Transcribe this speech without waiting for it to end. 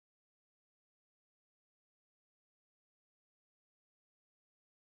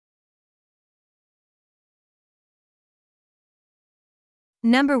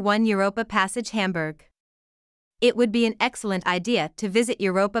Number 1. Europa Passage, Hamburg. It would be an excellent idea to visit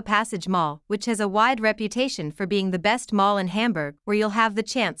Europa Passage Mall, which has a wide reputation for being the best mall in Hamburg, where you'll have the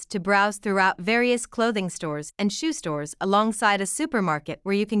chance to browse throughout various clothing stores and shoe stores alongside a supermarket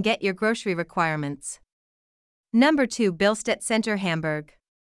where you can get your grocery requirements. Number 2. Billstedt Center, Hamburg.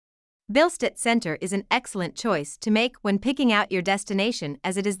 Billstedt Center is an excellent choice to make when picking out your destination,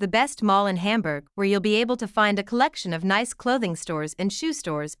 as it is the best mall in Hamburg, where you'll be able to find a collection of nice clothing stores and shoe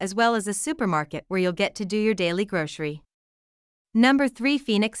stores, as well as a supermarket where you'll get to do your daily grocery. Number 3.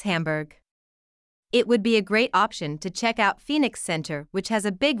 Phoenix, Hamburg. It would be a great option to check out Phoenix Center, which has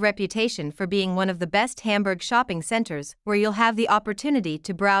a big reputation for being one of the best Hamburg shopping centers, where you'll have the opportunity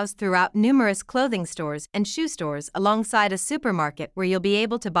to browse throughout numerous clothing stores and shoe stores alongside a supermarket where you'll be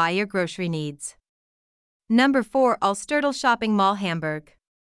able to buy your grocery needs. Number 4. Alster Shopping Mall, Hamburg.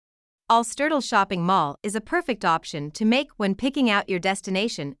 Alster Shopping Mall is a perfect option to make when picking out your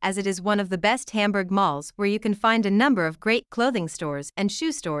destination, as it is one of the best Hamburg malls where you can find a number of great clothing stores and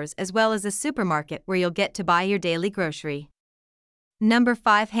shoe stores, as well as a supermarket where you'll get to buy your daily grocery. Number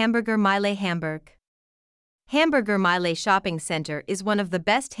 5. Hamburger Meile, Hamburg. Hamburger Meile Shopping Center is one of the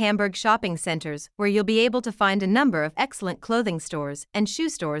best Hamburg shopping centers, where you'll be able to find a number of excellent clothing stores and shoe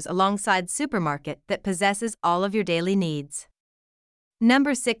stores alongside supermarket that possesses all of your daily needs.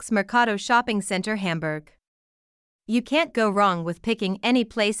 Number 6. Mercato Shopping Center, Hamburg. You can't go wrong with picking any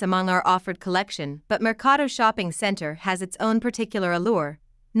place among our offered collection, but Mercato Shopping Center has its own particular allure,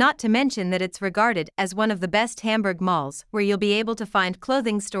 not to mention that it's regarded as one of the best Hamburg malls, where you'll be able to find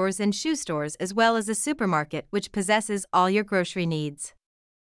clothing stores and shoe stores, as well as a supermarket which possesses all your grocery needs.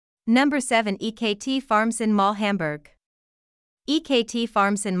 Number 7. EKT Farmsinn Mall, Hamburg. EKT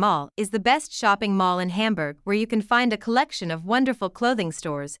Farmsinn Mall is the best shopping mall in Hamburg, where you can find a collection of wonderful clothing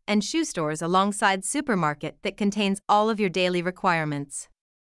stores and shoe stores alongside supermarket that contains all of your daily requirements.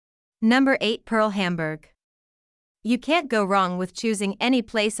 Number 8. Pearl, Hamburg. You can't go wrong with choosing any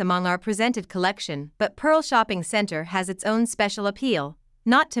place among our presented collection, but Pearl Shopping Center has its own special appeal,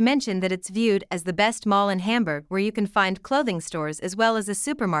 not to mention that it's viewed as the best mall in Hamburg, where you can find clothing stores as well as a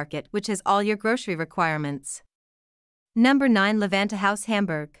supermarket which has all your grocery requirements. Number 9. Levante House,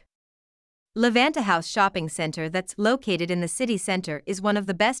 Hamburg. Levante House Shopping Center, that's located in the city center, is one of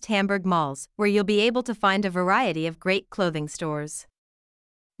the best Hamburg malls, where you'll be able to find a variety of great clothing stores.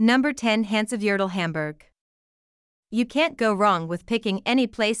 Number 10. Hanseviertel, Hamburg. You can't go wrong with picking any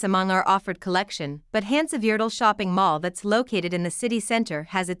place among our offered collection, but Hanseviertel Shopping Mall, that's located in the city center,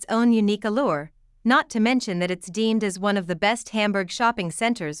 has its own unique allure, not to mention that it's deemed as one of the best Hamburg shopping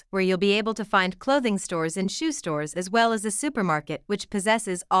centers, where you'll be able to find clothing stores and shoe stores, as well as a supermarket which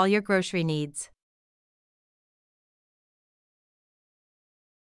possesses all your grocery needs.